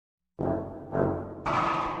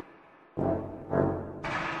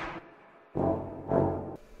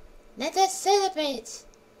Let us celebrate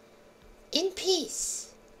in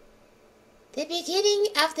peace the beginning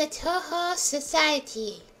of the Toho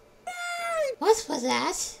Society. What was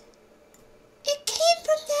that? It came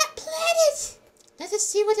from that planet! Let us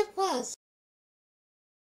see what it was.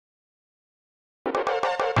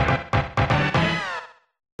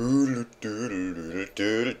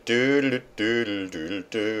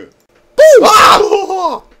 Boom!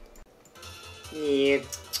 Ah! Yeah.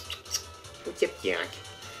 What's up, Jack?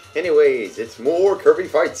 Anyways, it's more Kirby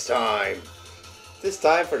Fights time. This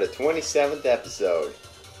time for the 27th episode.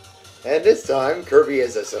 And this time, Kirby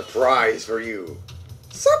has a surprise for you.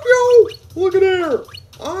 Sup, yo! Look at there!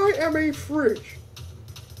 I am a fridge.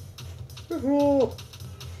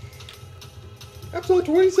 Episode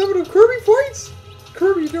 27 of Kirby Fights?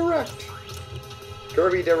 Kirby Direct.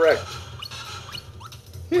 Kirby Direct.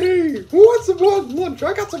 Hey, who wants some hot lunch?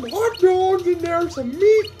 I got some hot dogs in there, some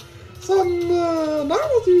meat, some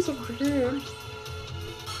novelties of Japan.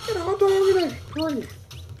 Get a hot dog and a drink.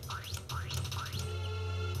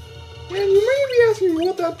 And you may be asking me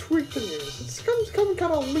what that twig thing is. It's some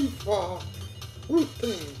kind of leaf, root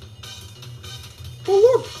thing. But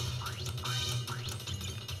look!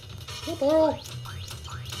 What the hell?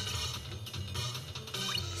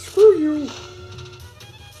 Screw you!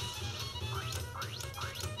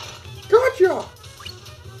 Gotcha!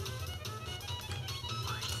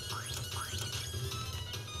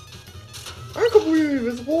 I'm completely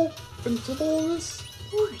invisible. Invincible in this.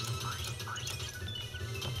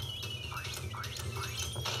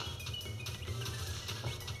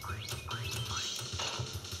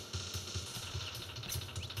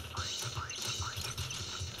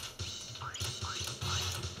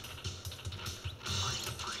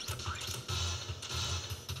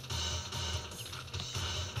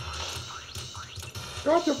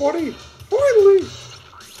 Gotcha, buddy! Finally!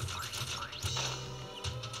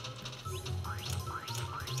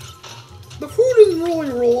 The food isn't really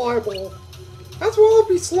reliable. That's why I'll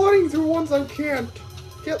be sliding through ones I can't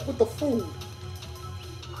get with the food.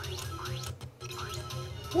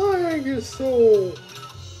 My egg is so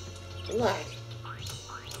black.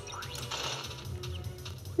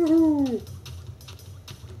 Woohoo!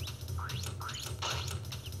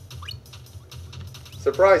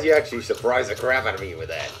 Surprised you actually surprised the crap out of me with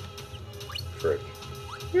that. Frick.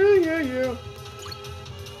 Yeah.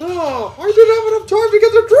 Ah, I didn't have enough time to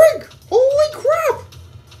get the drink! Holy crap!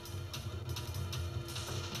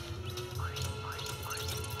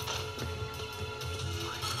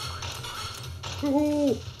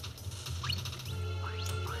 Oh.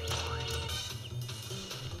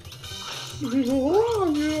 Oh,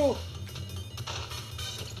 yeah.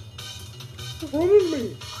 It's running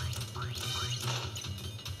me.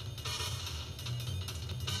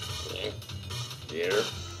 Yeah.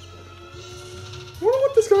 I wonder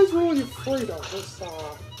what this guy's really afraid of. This,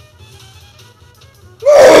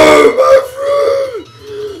 Oh, my friend!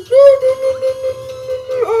 No,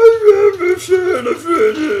 I'm afraid of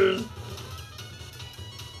fridges!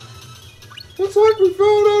 Looks like we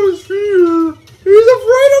found out his fear. He's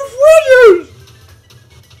afraid of fridges!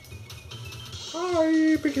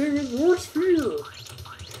 I became his worst fear.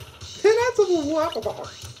 And that's a little laugh about.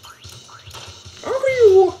 How can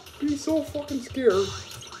you be so fucking scared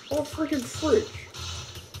of a freaking fridge?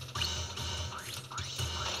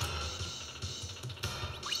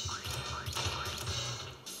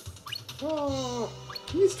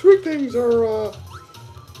 These twig things are,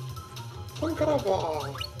 some kind of,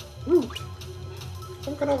 root.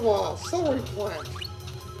 Some kind of, celery plant.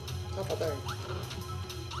 Type of thing.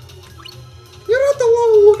 You don't have to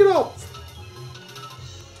look it up.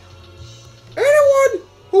 Anyone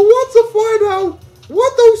who wants to find out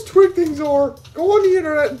what those twig things are, go on the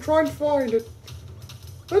internet and try and find it.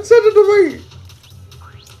 And send it to me.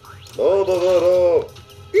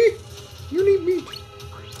 Eat. You need meat.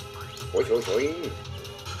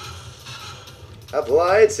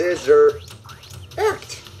 Applied scissor.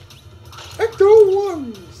 Act. Ecto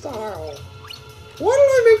 1 style. Why did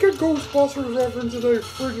I make a Ghostbusters reference in a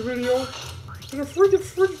fridge video? In a freaking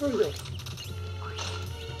fridge video.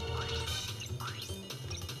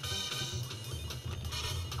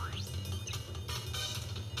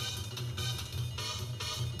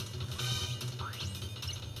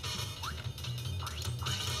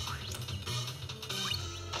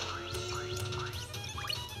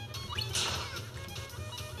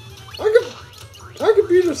 I could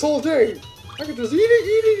beat this all day. I could just eat it.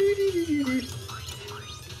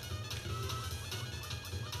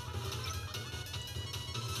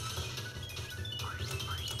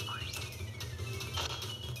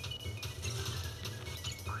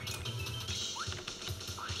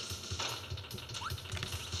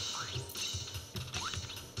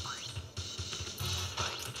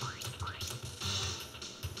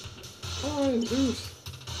 Fine, Zeus.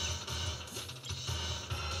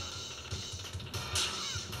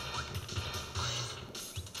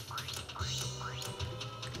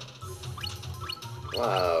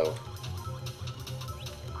 Wow.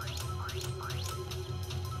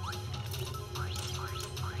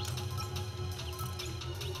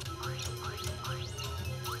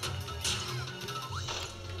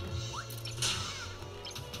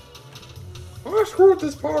 I screw it,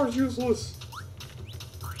 this power is useless.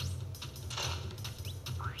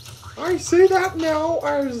 I say that now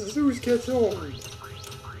as Zeus gets on.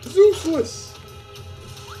 Zeusless.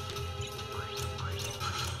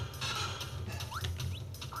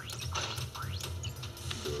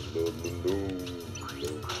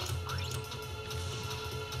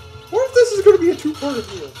 What if this is going to be a two-part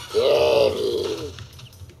deal?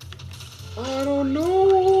 I don't know.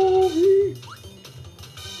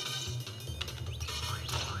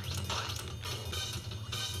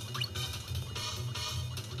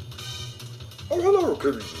 Oh, hello,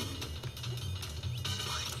 Kirby.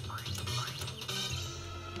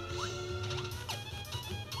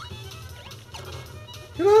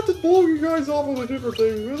 Can I have to blow you guys off on a different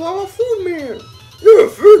thing? Because I'm a food man. You're a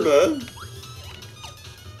food man.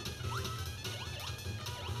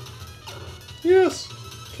 Yes.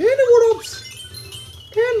 Candy what-ups.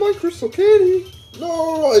 And my crystal candy.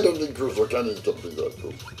 No, I don't think crystal candy is something that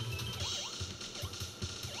cool.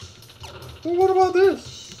 Well, what about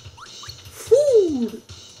this? Food.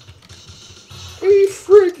 A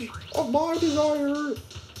fridge of my desire.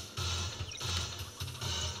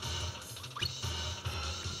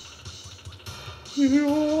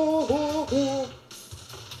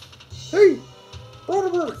 Hey, brother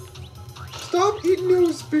bird, stop eating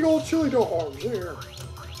those big old chili dogs there.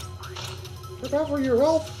 They're bad for your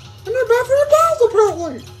health, and they're bad for your balls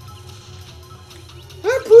apparently.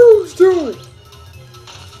 And prunes too.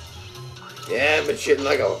 Yeah, I've been shitting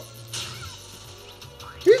like a...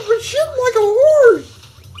 He's been shitting like a horse.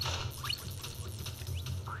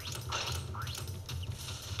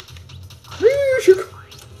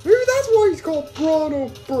 Maybe that's why he's called Bronto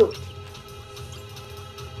Burt.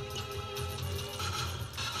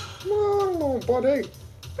 I don't know, but hey, I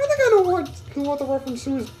think I know what the reference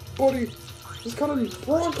to his buddy, his cousin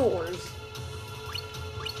Bronco is.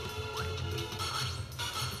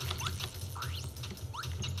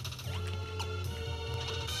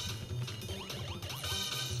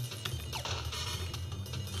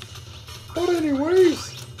 But anyways,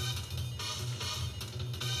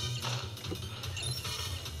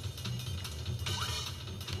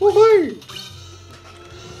 well hey,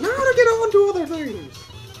 now to get on to other things.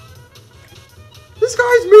 This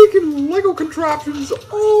guy's making Lego contraptions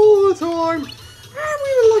all the time,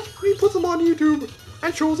 and he puts them on YouTube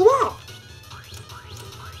and shows them off.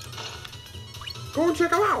 Go and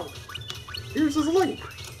check him out. Here's his link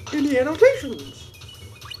in the annotations.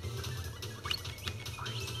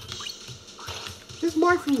 This is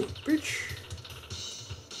my food, bitch.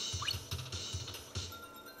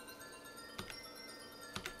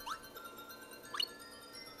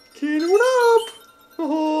 Kid, what up?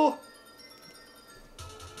 Oh.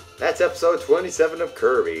 That's episode 27 of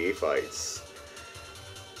Kirby Fights.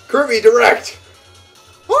 Kirby Direct!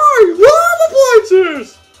 Hi, love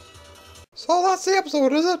appliances! So that's the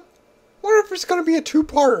episode, is it? Wonder if it's gonna be a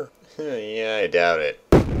two-parter. Yeah, I doubt it.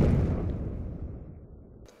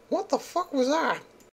 What the fuck was that?